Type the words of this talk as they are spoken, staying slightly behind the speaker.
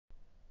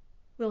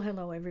Well,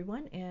 hello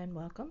everyone, and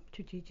welcome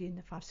to Gigi in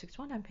the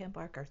 561. I'm Pam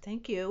Barker.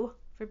 Thank you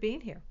for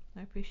being here.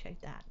 I appreciate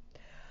that.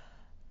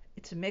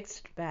 It's a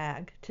mixed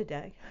bag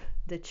today.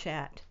 The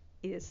chat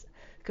is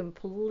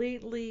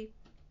completely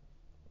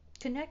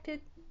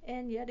connected,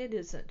 and yet it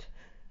isn't.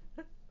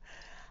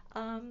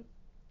 um,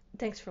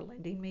 Thanks for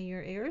lending me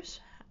your ears.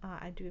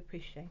 I do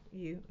appreciate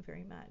you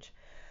very much.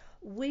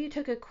 We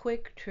took a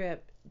quick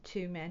trip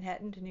to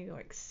Manhattan to New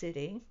York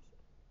City.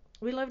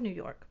 We love New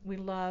York. We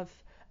love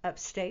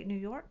upstate New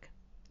York.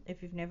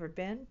 If you've never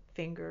been,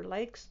 Finger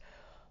Lakes,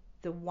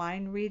 the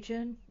wine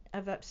region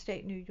of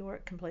upstate New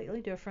York,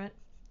 completely different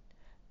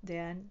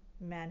than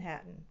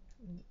Manhattan,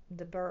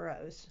 the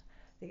boroughs,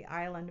 the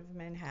island of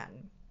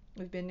Manhattan.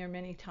 We've been there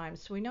many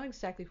times, so we know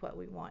exactly what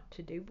we want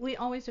to do. We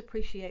always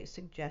appreciate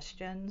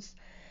suggestions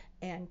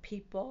and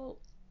people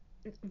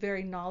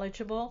very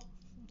knowledgeable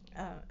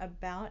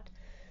about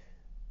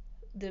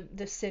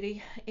the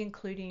city,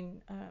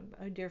 including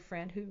a dear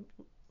friend who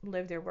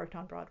lived there, worked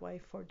on Broadway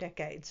for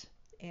decades.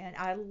 And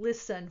I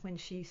listen when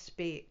she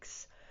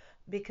speaks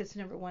because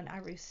number one, I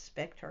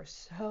respect her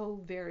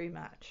so very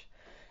much,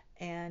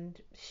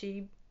 and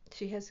she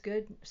has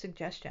good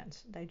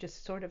suggestions. They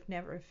just sort of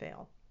never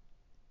fail.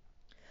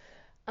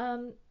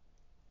 Um,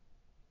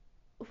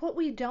 what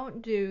we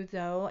don't do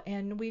though,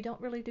 and we don't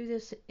really do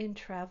this in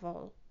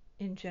travel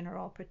in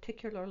general,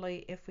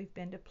 particularly if we've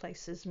been to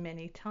places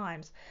many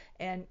times,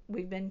 and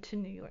we've been to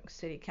New York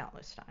City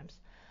countless times.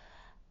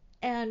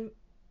 And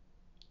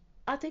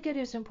I think it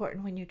is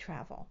important when you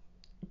travel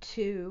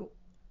to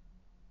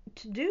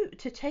to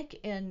take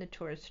in the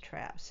tourist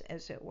traps,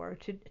 as it were,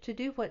 to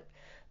do what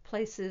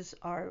places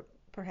are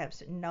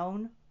perhaps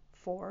known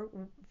for,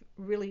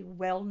 really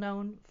well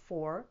known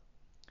for.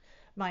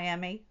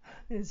 Miami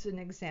is an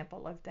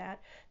example of that.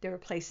 There are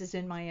places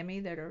in Miami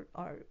that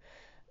are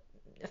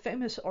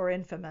famous or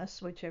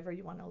infamous, whichever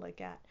you want to look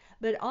at.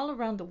 But all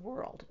around the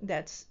world,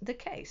 that's the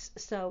case.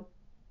 So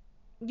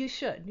you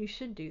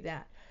should do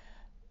that.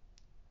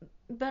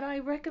 But I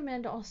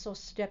recommend also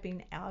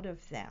stepping out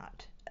of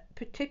that,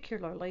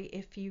 particularly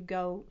if you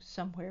go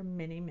somewhere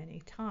many, many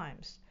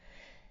times.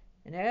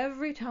 And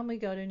every time we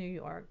go to New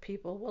York,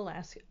 people will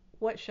ask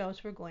what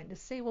shows we're going to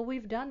see. Well,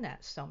 we've done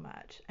that so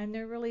much, and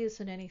there really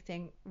isn't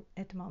anything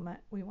at the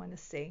moment we want to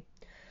see.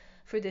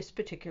 For this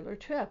particular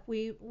trip,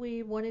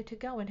 we wanted to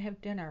go and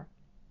have dinner,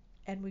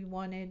 and we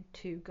wanted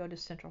to go to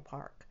Central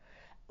Park.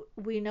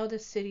 We know the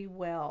city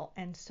well,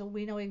 and so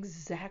we know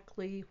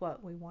exactly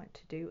what we want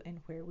to do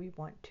and where we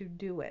want to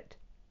do it.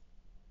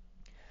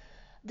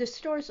 The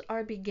stores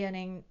are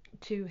beginning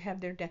to have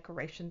their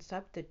decorations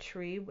up. The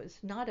tree was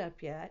not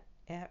up yet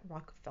at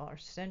Rockefeller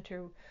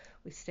Center.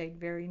 We stayed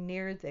very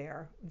near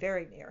there,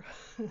 very near.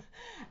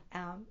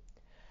 um,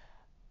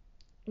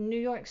 New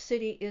York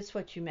City is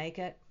what you make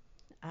it.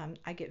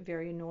 I get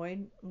very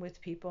annoyed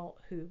with people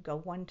who go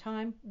one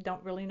time,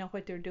 don't really know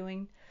what they're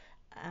doing,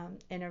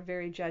 and are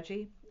very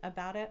judgy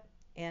about it,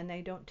 and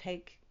they don't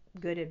take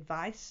good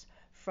advice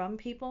from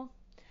people,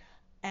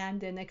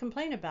 and then they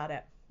complain about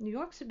it. New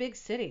York's a big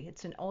city.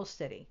 It's an old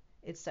city.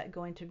 It's like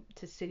going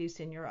to cities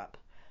in Europe,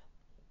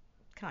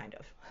 kind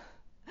of.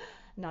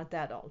 Not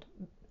that old.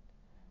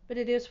 But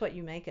it is what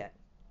you make it.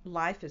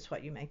 Life is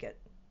what you make it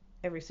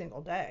every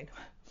single day.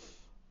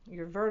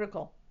 You're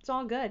vertical. It's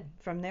all good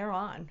from there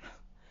on.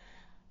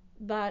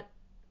 But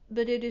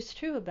it is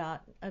true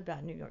about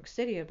New York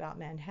City, about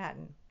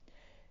Manhattan.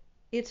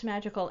 It's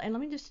magical. And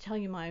let me just tell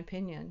you my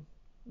opinion,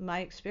 my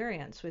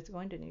experience with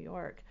going to New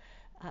York.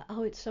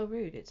 Oh, it's so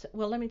rude. It's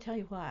well, let me tell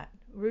you what.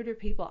 Ruder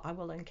people I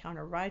will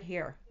encounter right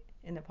here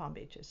in the Palm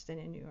Beaches than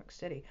in New York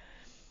City.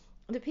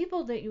 The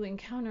people that you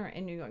encounter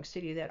in New York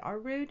City that are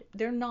rude,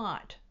 they're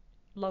not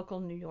local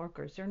New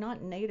Yorkers. They're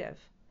not native.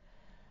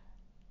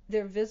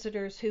 They're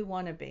visitors who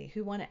want to be,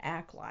 who want to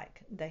act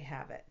like they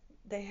have it.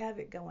 They have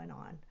it going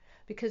on.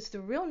 Because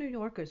the real New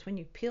Yorkers, when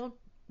you peel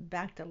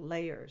back the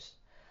layers,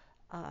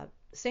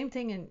 same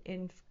thing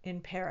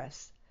in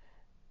Paris.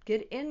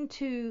 Get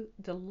into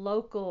the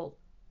local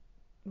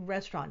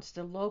restaurants,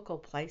 the local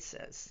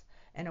places,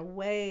 and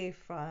away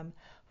from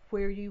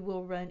where you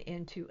will run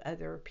into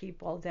other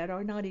people that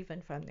are not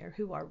even from there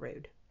who are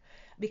rude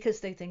because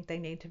they think they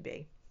need to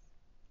be.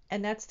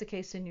 And that's the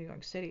case in New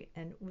York City.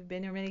 And we've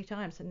been there many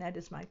times, and that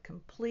is my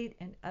complete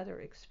and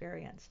utter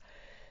experience.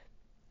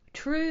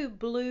 True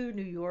blue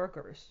New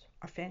Yorkers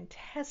are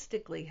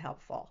fantastically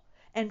helpful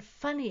and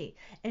funny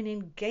and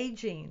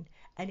engaging.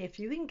 And if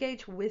you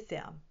engage with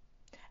them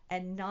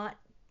and not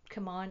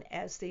come on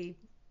as the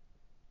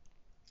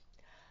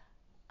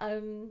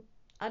um,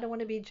 I don't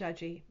want to be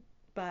judgy,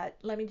 but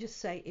let me just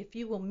say if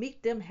you will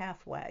meet them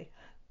halfway,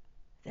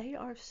 they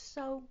are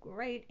so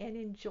great and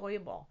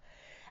enjoyable.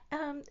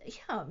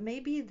 Yeah,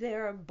 maybe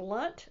they're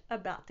blunt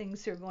about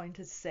things they're going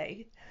to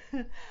say,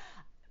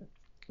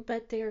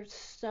 but they're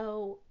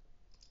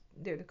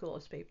the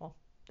coolest people.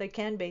 They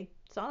can be.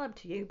 It's all up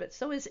to you, but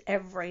so is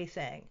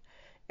everything.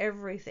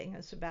 Everything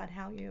is about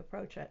how you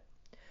approach it.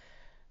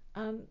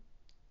 Um,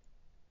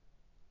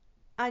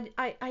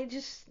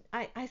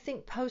 I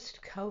think post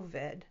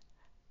COVID,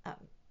 um,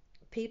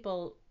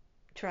 people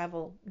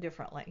travel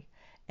differently,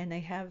 and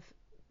they have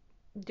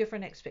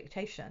different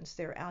expectations.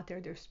 They're out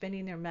there, they're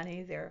spending their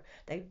money,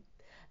 they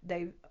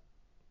they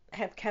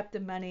have kept the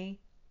money,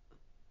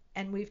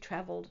 and we've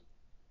traveled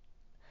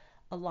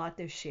a lot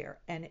this year,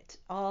 and it's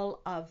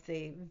all of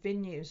the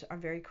venues are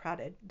very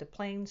crowded. The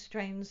planes,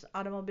 trains,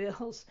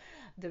 automobiles,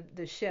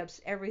 the ships,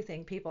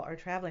 everything. People are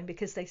traveling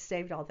because they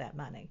saved all that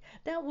money.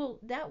 That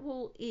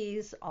will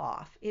ease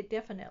off. It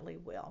definitely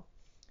will.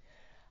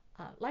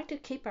 Like to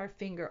keep our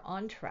finger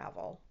on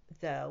travel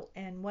though,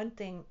 and one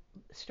thing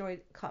story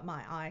that caught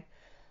my eye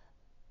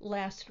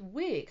last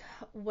week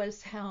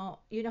was how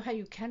how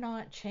you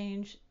cannot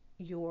change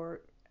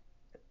your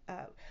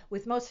uh,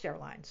 with most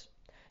airlines,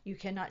 you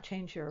cannot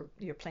change your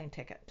plane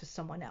ticket to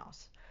someone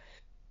else.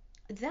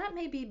 That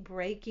may be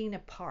breaking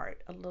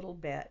apart a little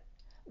bit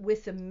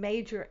with the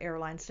major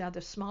airlines. Now,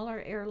 the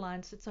smaller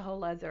airlines, it's a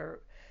whole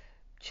other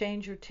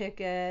change your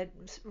ticket,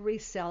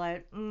 resell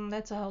it.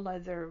 That's a whole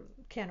other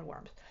can of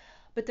worms.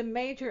 But the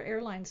major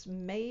airlines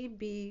may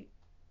be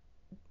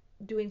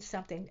doing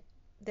something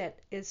that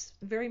is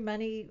very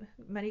money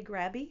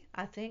grabby.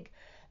 I think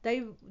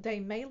they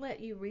may let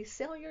you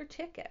resell your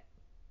ticket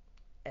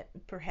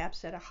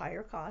perhaps at a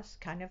higher cost,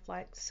 kind of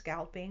like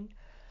scalping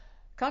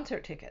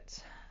concert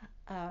tickets.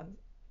 Um,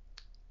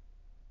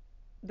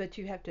 but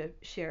you have to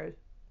share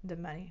the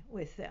money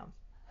with them.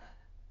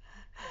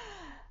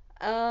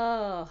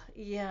 Oh,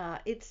 yeah,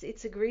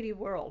 it's a greedy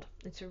world.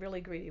 It's a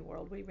really greedy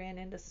world. We ran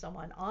into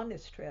someone on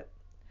this trip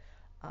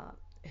uh,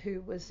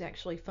 who was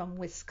actually from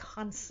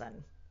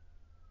Wisconsin,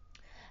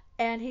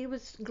 and he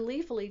was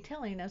gleefully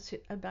telling us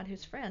about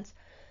his friends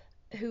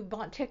who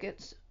bought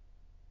tickets.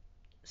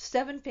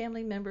 7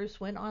 family members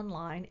went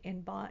online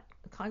and bought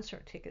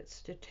concert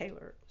tickets to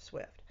Taylor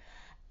Swift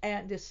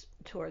and this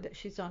tour that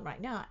she's on right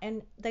now.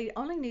 And they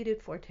only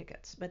needed 4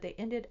 tickets, but they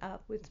ended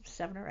up with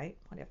 7 or 8,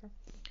 whatever.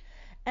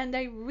 And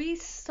they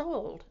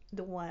resold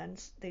the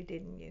ones they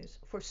didn't use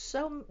for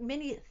so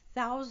many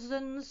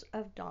thousands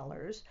of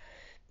dollars.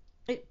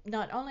 It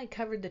not only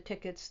covered the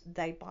tickets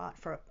they bought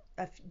for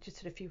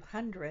just a few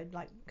hundred,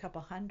 like a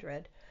couple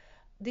hundred.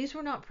 These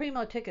were not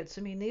primo tickets.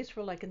 I mean, these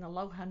were like in the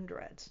low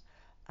hundreds.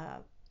 Uh,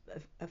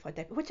 of what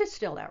they, which is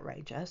still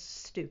outrageous,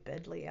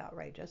 stupidly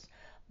outrageous,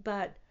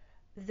 but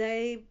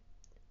they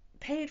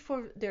paid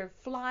for their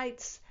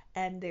flights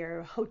and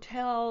their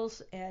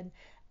hotels and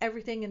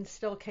everything and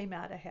still came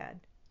out ahead.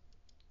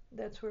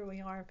 That's where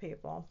we are,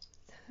 people.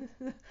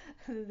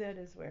 That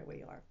is where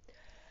we are.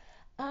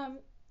 Um,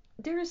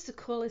 there is the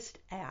coolest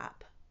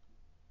app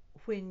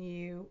when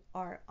you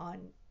are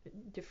on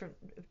different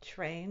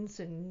trains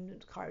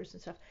and cars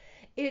and stuff.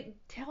 It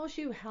tells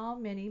you how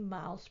many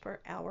miles per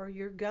hour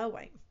you're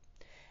going,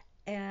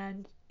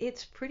 and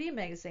it's pretty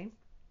amazing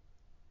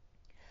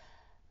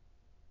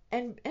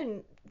and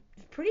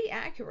pretty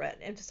accurate.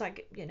 It's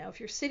like, if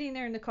you're sitting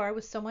there in the car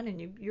with someone and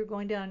you're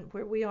going down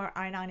where we are,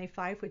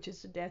 I-95, which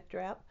is a death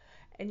trap,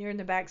 and you're in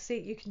the back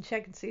seat, you can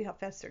check and see how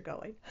fast they're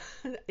going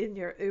in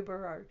your Uber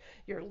or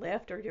your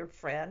Lyft or your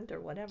friend or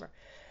whatever.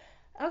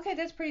 Okay,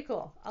 that's pretty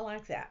cool. I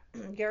like that.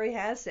 Gary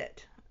has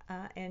it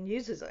and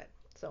uses it.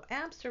 So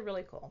apps are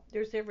really cool.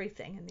 There's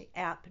everything in the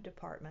app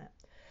department.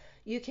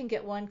 You can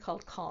get one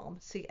called Calm,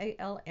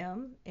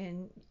 Calm,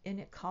 and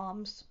it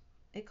calms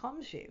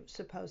you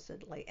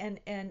supposedly.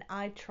 And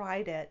I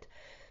tried it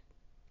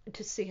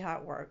to see how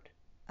it worked,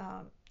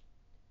 um,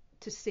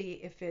 to see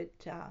if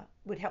it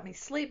would help me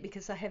sleep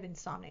because I have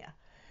insomnia,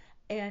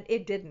 and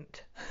it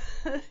didn't.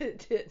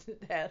 It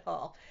didn't at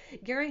all.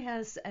 Gary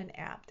has an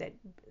app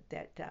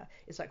that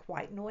is like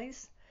white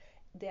noise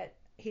that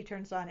he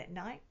turns on at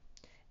night,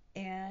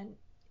 and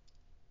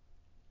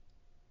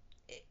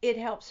it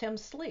helps him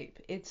sleep.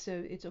 It's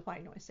a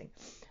white noise thing.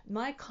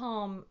 My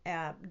Calm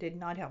app did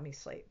not help me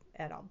sleep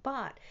at all,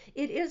 but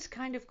it is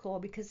kind of cool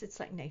because it's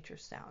like nature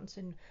sounds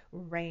and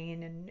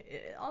rain and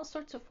all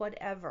sorts of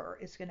whatever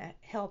is going to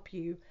help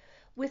you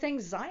with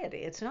anxiety.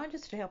 It's not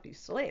just to help you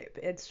sleep.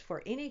 It's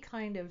for any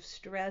kind of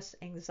stress,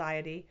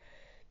 anxiety,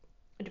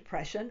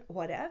 depression,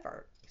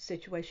 whatever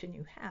situation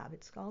you have.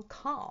 It's called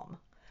Calm.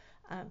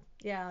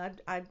 Yeah,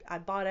 I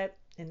bought it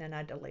and then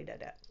I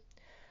deleted it.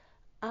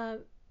 Uh,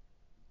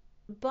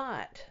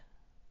 but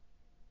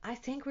I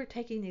think we're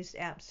taking these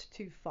apps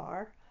too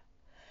far.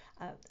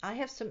 I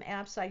have some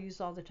apps I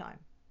use all the time.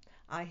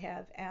 I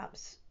have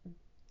apps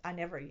I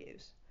never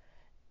use,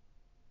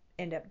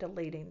 end up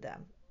deleting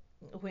them.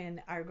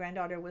 When our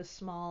granddaughter was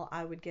small,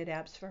 I would get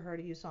apps for her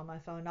to use on my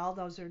phone. All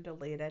those are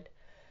deleted.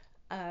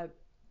 Uh,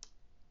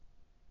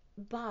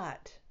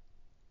 but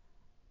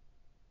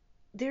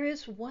there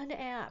is one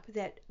app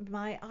that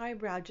my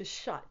eyebrow just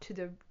shot to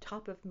the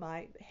top of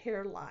my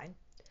hairline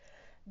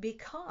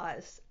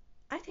because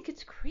I think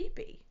it's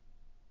creepy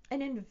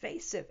and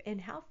invasive.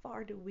 And how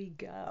far do we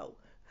go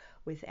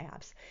with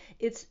apps?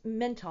 It's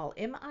Mental,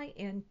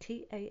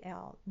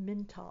 Mintal,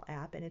 Mental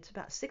app, and it's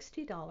about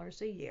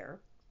 $60 a year.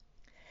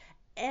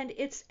 And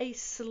it's a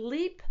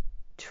sleep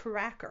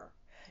tracker.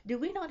 Do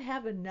we not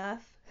have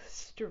enough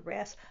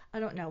stress? I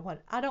don't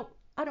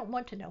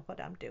want to know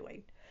what I'm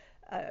doing.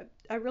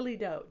 I really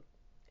don't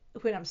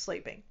when I'm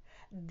sleeping.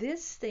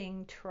 This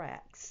thing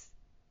tracks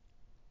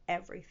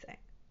everything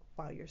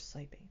while you're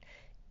sleeping.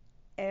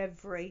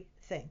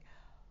 Everything.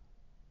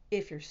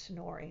 If you're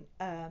snoring,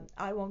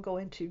 I won't go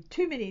into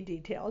too many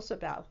details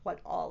about what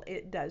all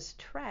it does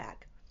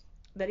track,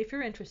 but if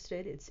you're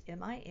interested, it's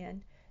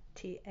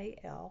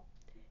MINTAL,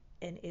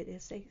 and it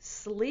is a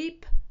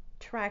sleep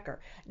tracker.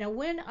 Now,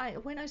 when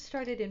I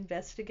started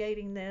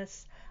investigating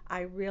this,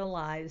 I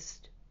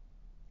realized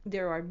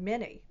there are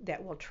many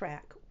that will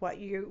track what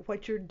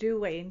you're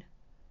doing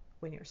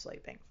when you're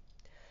sleeping.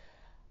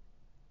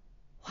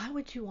 Why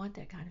would you want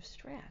that kind of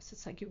stress?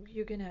 It's like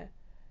you're gonna.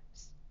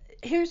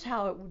 Here's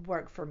how it would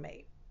work for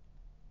me.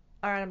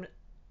 All right, I'm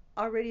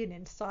already an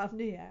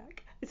insomniac.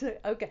 It's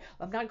like, okay,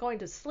 I'm not going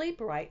to sleep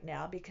right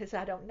now because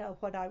I don't know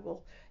what I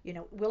will,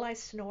 will I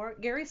snore?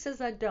 Gary says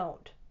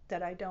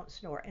that I don't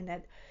snore.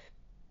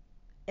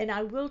 And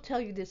I will tell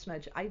you this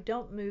much, I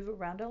don't move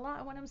around a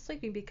lot when I'm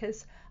sleeping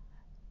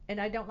and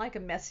I don't like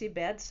a messy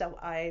bed, so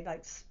I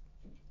like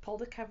pull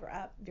the cover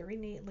up very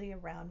neatly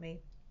around me.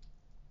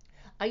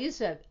 I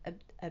use a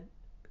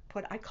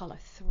what I call a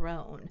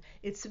throne.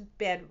 It's a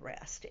bed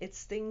rest.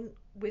 It's thing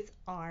with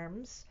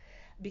arms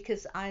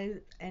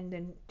and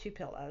then two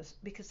pillows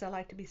because I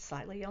like to be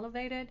slightly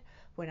elevated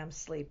when I'm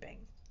sleeping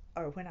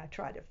or when I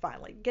try to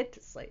finally get to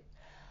sleep.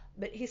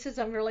 But he says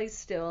I'm really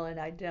still and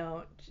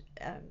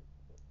um,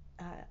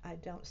 I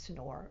don't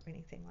snore or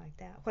anything like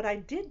that. What I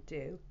did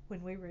do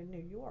when we were in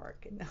New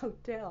York in the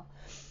hotel,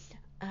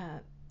 uh,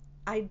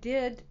 I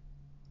did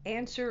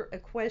answer a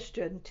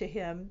question to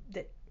him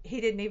that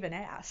he didn't even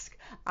ask.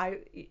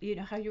 You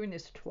know how you're in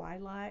this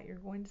twilight, you're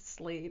going to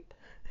sleep,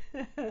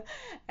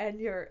 and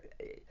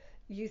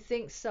you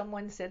think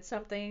someone said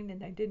something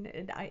and they didn't,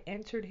 and I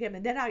answered him,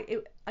 and then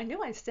I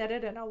knew I said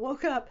it, and I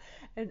woke up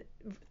and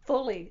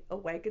fully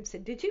awake and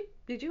said, "Did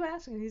you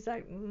ask?" And he's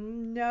like,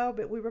 "No,"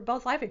 but we were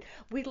both laughing.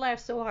 We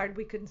laughed so hard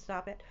we couldn't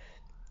stop it.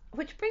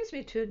 Which brings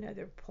me to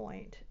another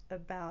point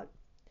about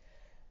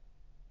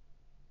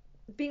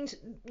being,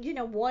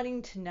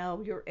 wanting to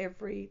know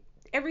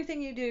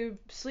everything you do,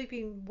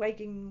 sleeping,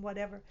 waking,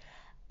 whatever,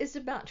 is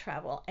about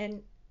travel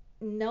and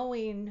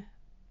knowing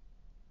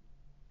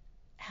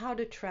how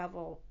to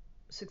travel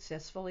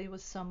successfully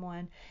with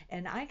someone.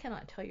 And I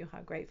cannot tell you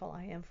how grateful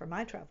I am for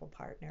my travel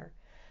partner.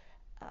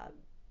 Uh,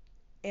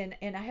 and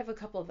I have a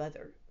couple of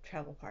other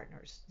travel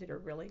partners that are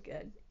really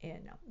good.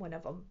 And one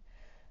of them,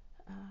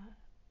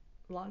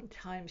 long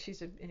time,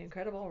 she's an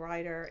incredible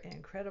writer, an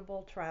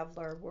incredible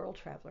traveler, world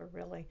traveler,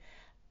 really.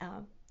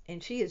 Um,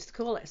 and she is the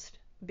coolest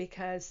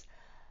because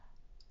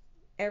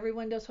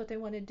everyone does what they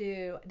want to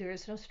do. There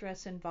is no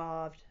stress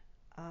involved.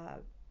 Uh,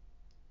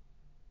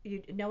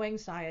 no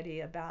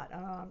anxiety about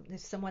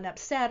is someone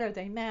upset? Are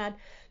they mad?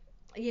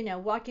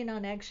 Walking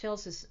on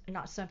eggshells is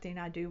not something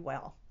I do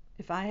well.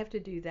 If I have to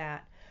do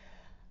that,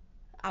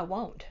 I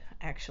won't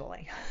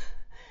actually.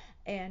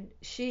 And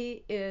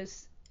she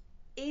is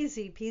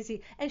easy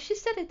peasy. And she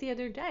said it the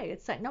other day.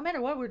 It's like no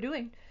matter what we're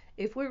doing,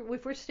 if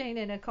we're staying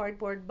in a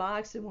cardboard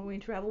box and when we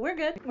travel, we're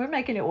good. We're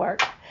making it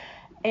work.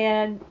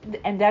 And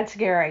that's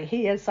Gary.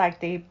 He is like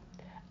the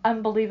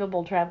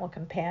unbelievable travel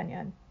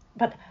companion.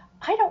 But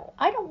I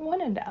don't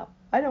want to know.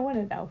 I don't want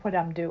to know what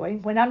I'm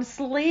doing when I'm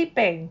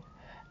sleeping.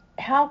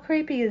 How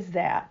creepy is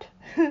that?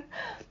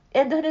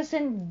 And that is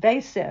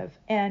invasive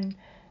and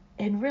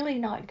really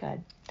not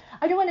good.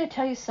 I do want to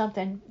tell you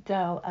something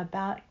though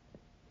about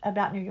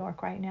New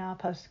York right now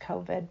post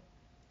COVID.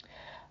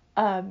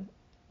 Um,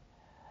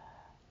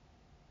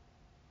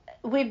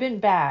 we've been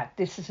back.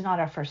 This is not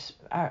our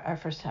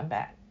first time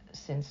back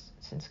since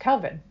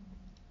COVID,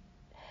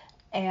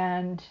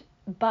 and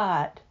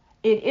but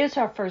it is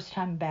our first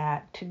time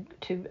back to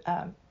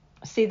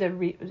see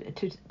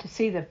to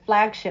see the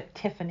flagship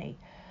Tiffany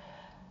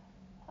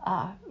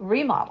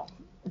remodel.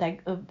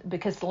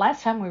 Because the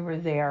last time we were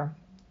there,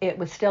 it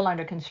was still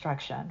under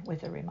construction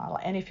with the remodel.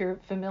 And if you're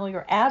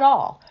familiar at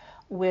all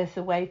with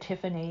the way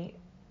Tiffany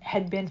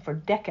had been for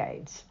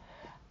decades,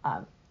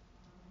 um,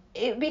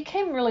 it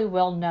became really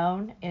well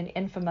known and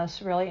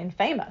infamous, really, and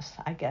famous,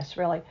 I guess,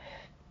 really,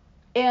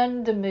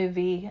 in the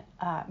movie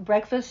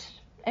Breakfast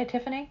at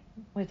Tiffany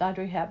with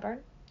Audrey Hepburn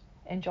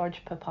and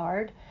George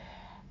Peppard.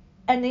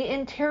 And the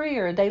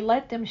interior, they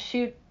let them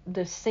shoot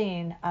the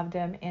scene of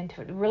them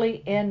into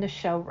really in the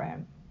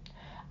showroom.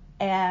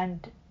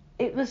 And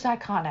it was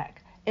iconic.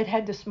 It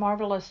had this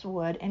marvelous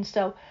wood. And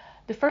so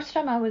the first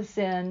time I was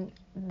in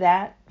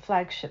that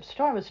flagship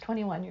store, I was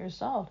 21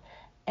 years old.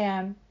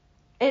 And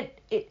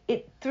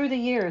it through the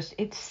years,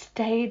 it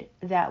stayed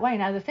that way.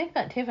 Now, the thing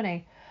about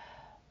Tiffany,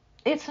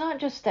 it's not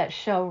just that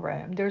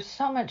showroom. There's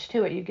so much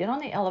to it. You get on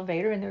the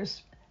elevator and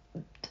there's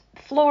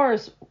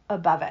floors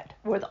above it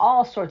with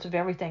all sorts of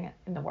everything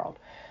in the world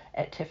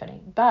at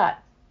Tiffany. But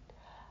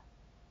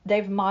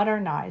they've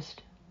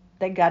modernized.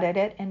 They gutted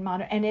it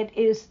and it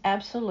is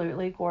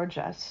absolutely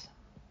gorgeous.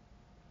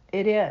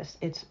 It is.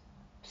 It's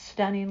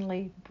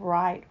stunningly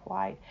bright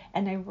white,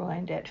 and they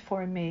ruined it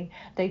for me.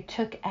 They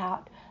took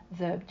out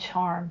the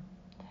charm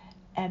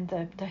and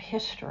the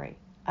history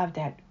of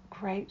that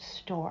great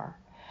store.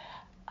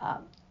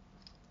 Um,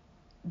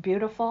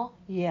 Beautiful?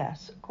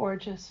 Yes.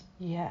 Gorgeous?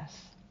 Yes.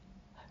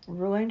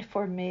 Ruined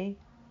for me?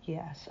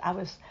 Yes. I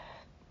was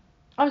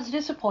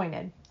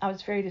disappointed. I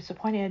was very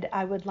disappointed.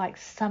 I would like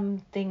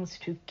some things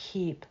to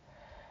keep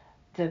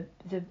the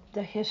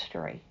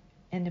history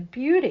and the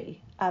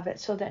beauty of it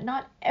so that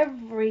not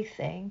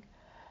everything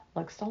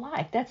looks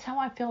alike. That's how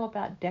I feel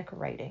about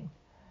decorating.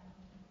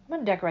 I'm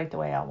going to decorate the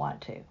way I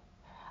want to.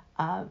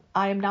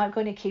 I am not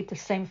going to keep the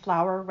same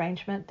flower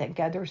arrangement that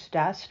gathers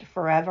dust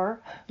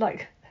forever.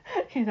 Like,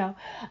 you know,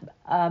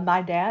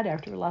 my dad,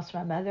 after we lost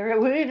my mother,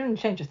 we didn't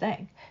change a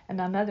thing. And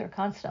my mother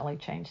constantly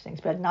changed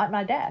things, but not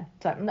my dad.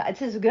 So it's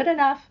just good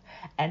enough,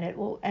 and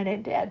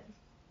it did.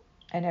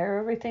 And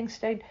everything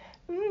stayed,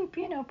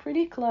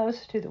 pretty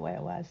close to the way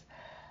it was.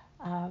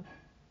 Uh,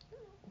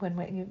 when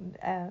we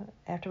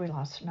after we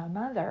lost my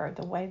mother,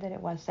 the way that it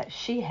was that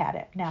she had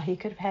it. Now he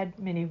could have had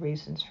many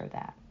reasons for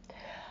that.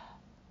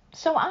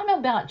 So I'm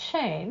about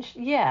change.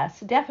 Yes,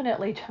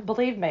 definitely.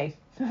 Believe me,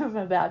 I'm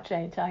about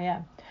change. I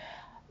am.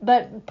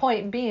 But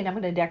point being, I'm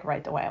going to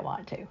decorate the way I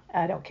want to.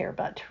 I don't care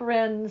about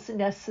trends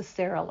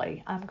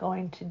necessarily. I'm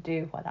going to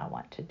do what I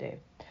want to do.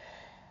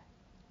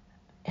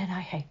 And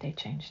I hate they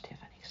changed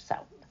Tiffany. So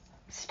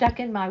stuck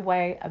in my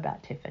way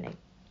about Tiffany.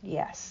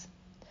 Yes.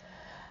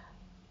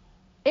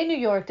 In New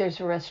York, there's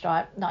a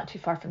restaurant not too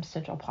far from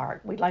Central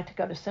Park. We'd like to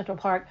go to Central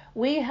Park.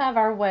 We have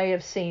our way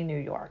of seeing New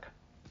York.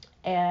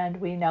 And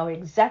we know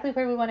exactly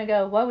where we want to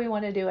go, what we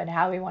want to do, and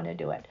how we want to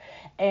do it.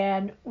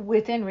 And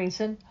within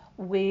reason,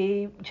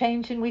 we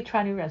change and we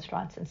try new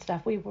restaurants and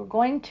stuff. We were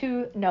going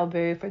to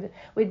Nobu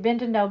we'd been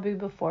to Nobu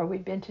before.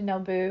 We'd been to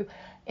Nobu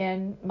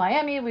in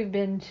Miami. We've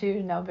been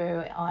to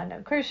Nobu on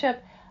a cruise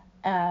ship,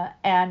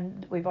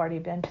 and we've already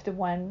been to the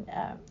one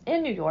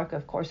in New York,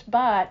 of course.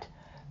 But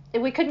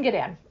we couldn't get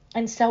in,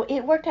 and so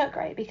it worked out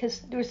great because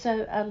there was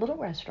a little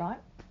restaurant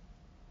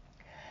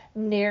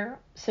near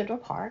Central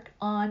Park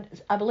on,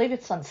 I believe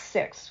it's on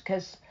 6th,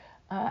 because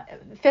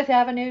Fifth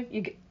Avenue,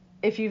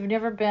 if you've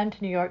never been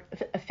to New York,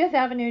 Fifth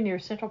Avenue near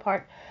Central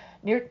Park,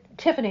 near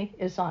Tiffany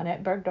is on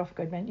it, Bergdorf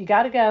Goodman. You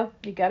got to go.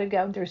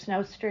 There's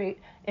no street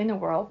in the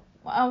world.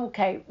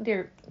 Okay,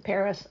 near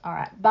Paris, all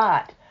right.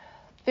 But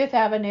Fifth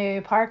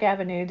Avenue, Park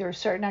Avenue, there are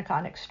certain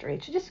iconic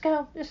streets. You just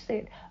go, just see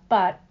it.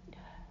 But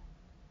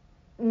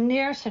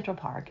near Central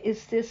Park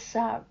is this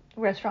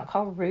restaurant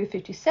called Rue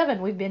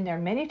 57. We've been there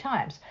many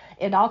times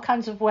in all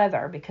kinds of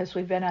weather because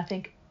we've been, I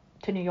think,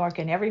 to New York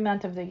in every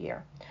month of the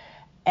year.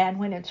 And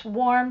when it's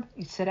warm,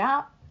 you sit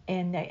out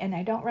and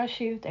they don't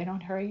rush you. They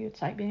don't hurry you.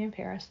 It's like being in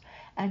Paris.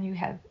 And you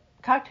have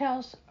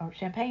cocktails or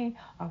champagne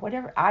or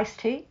whatever, iced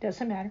tea,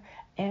 doesn't matter,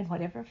 and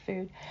whatever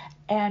food.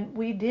 And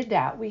we did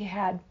that. We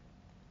had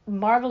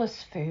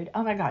marvelous food.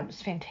 Oh my God, it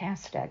was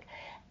fantastic.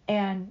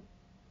 And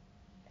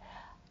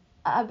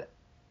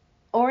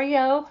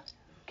Oreo,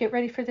 get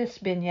ready for this,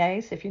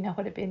 beignets, if you know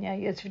what a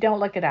beignet is. If you don't,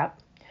 look it up.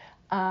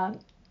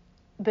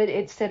 But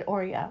it said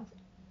Oreo,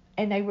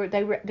 and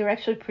they're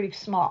actually pretty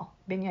small.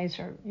 Beignets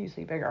are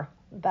usually bigger,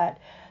 but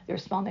they're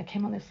small, and they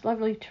came on this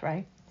lovely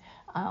tray.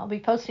 I'll be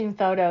posting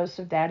photos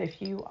of that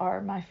if you are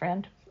my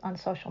friend on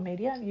social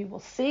media. You will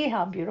see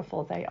how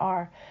beautiful they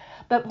are.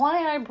 But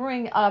why I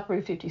bring up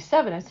Route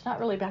 57, it's not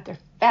really about their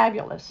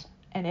fabulous,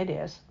 and it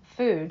is,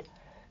 food.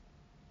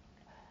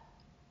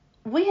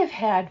 We have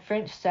had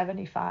French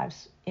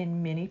 75s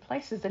in many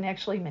places and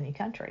actually many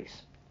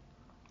countries.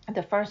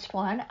 The first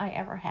one I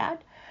ever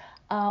had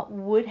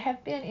would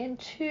have been in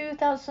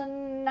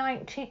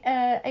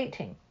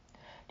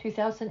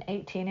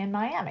 2018 in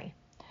Miami.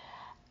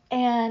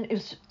 And it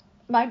was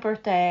my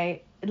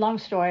birthday. Long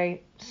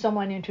story,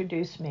 someone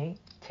introduced me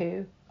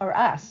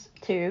us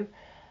to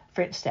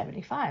French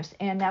 75s.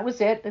 And that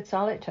was it. That's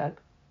all it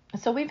took.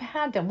 So we've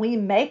had them. We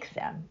make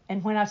them.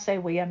 And when I say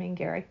we, I mean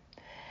Gary.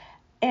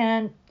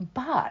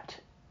 But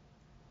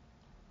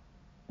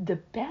the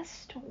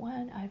best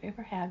one I've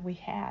ever had, we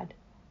had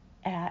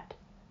at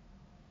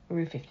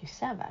Rue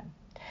 57.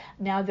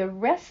 Now the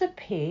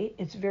recipe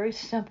is very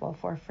simple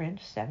for a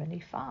French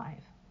 75.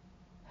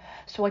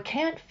 So I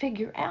can't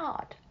figure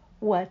out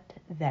what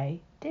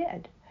they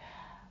did.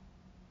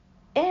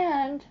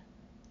 And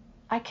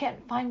I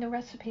can't find the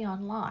recipe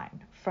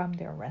online from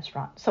their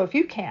restaurant. So if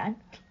you can,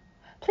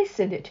 please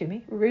send it to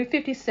me. Rue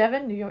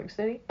 57, New York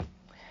City,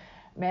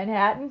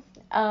 Manhattan.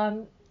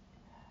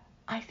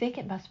 I think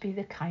it must be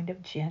the kind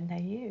of gin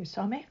they use.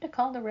 So I may have to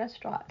call the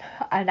restaurant,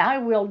 and I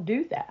will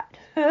do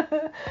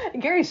that.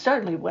 Gary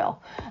certainly will,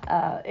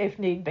 if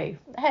need be.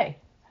 Hey,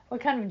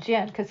 what kind of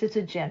gin? Because it's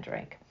a gin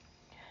drink.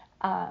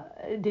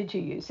 Did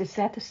you use? Is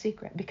that the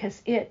secret?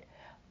 Because it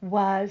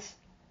was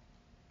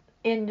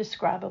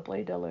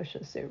indescribably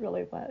delicious. It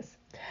really was.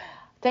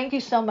 Thank you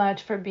so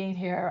much for being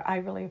here. I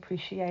really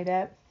appreciate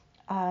it.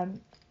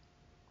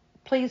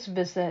 Please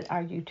visit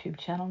our YouTube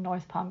channel,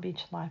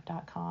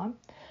 northpalmbeachlife.com.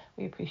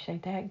 We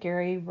appreciate that.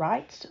 Gary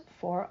writes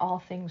for All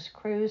Things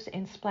Cruise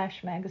in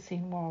Splash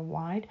Magazine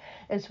Worldwide,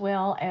 as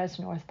well as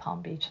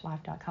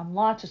northpalmbeachlife.com.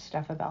 Lots of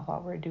stuff about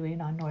what we're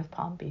doing on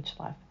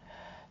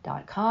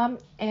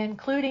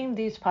including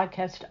these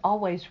podcasts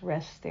always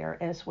rest there,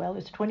 as well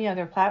as 20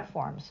 other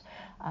platforms,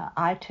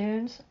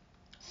 iTunes,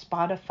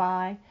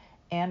 Spotify,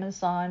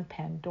 Amazon,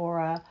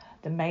 Pandora,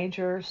 the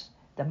majors,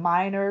 the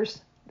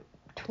minors,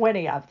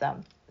 20 of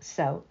them.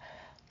 So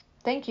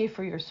thank you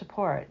for your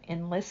support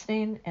in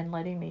listening and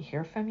letting me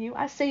hear from you.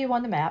 I see you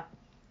on the map.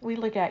 We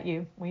look at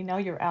you. We know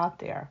you're out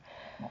there.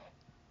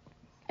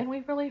 And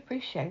we really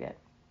appreciate it.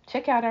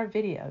 Check out our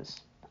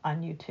videos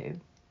on YouTube.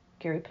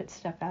 Gary puts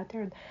stuff out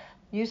there.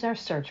 Use our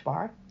search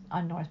bar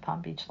on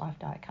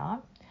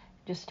northpalmbeachlife.com.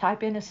 Just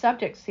type in a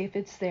subject, see if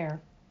it's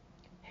there.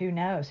 Who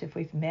knows? If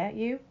we've met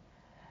you,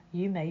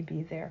 you may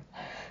be there.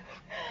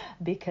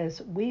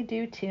 Because we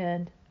do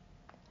tend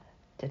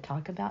to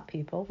talk about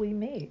people we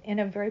meet in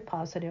a very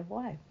positive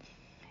way.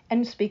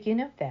 And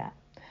speaking of that,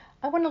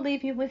 I want to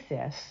leave you with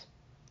this.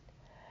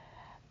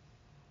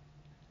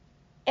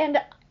 And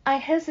I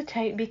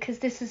hesitate because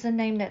this is a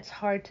name that's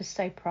hard to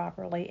say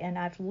properly, and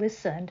I've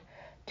listened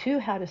to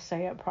how to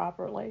say it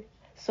properly.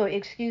 So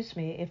excuse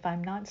me if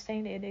I'm not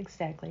saying it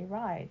exactly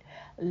right.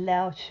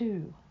 Lao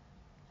Tzu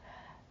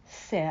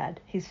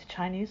said, he's a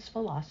Chinese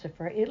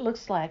philosopher. It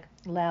looks like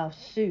Lao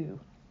Tzu,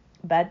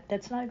 but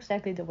that's not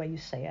exactly the way you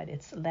say it.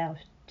 It's Lao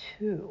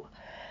Tzu.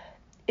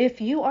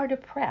 If you are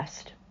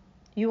depressed,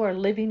 you are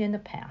living in the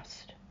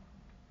past.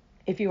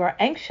 If you are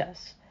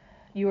anxious,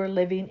 you are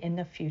living in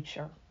the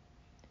future.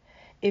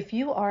 If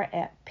you are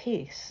at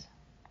peace,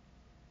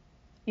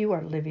 you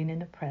are living in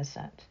the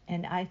present.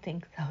 And I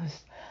think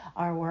those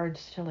are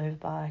words to live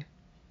by.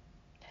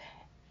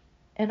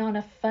 And on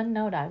a fun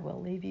note, I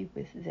will leave you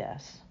with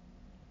this,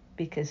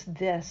 because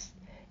this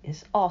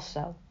is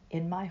also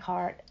in my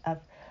heart of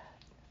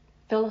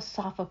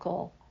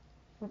philosophical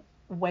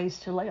ways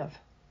to live.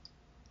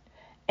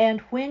 And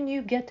when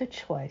you get the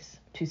choice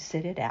to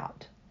sit it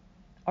out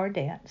or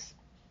dance,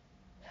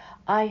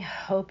 I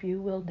hope you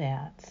will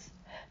dance.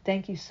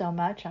 Thank you so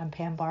much. I'm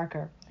Pam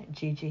Barker,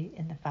 Gigi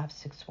in the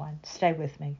 561. Stay with me.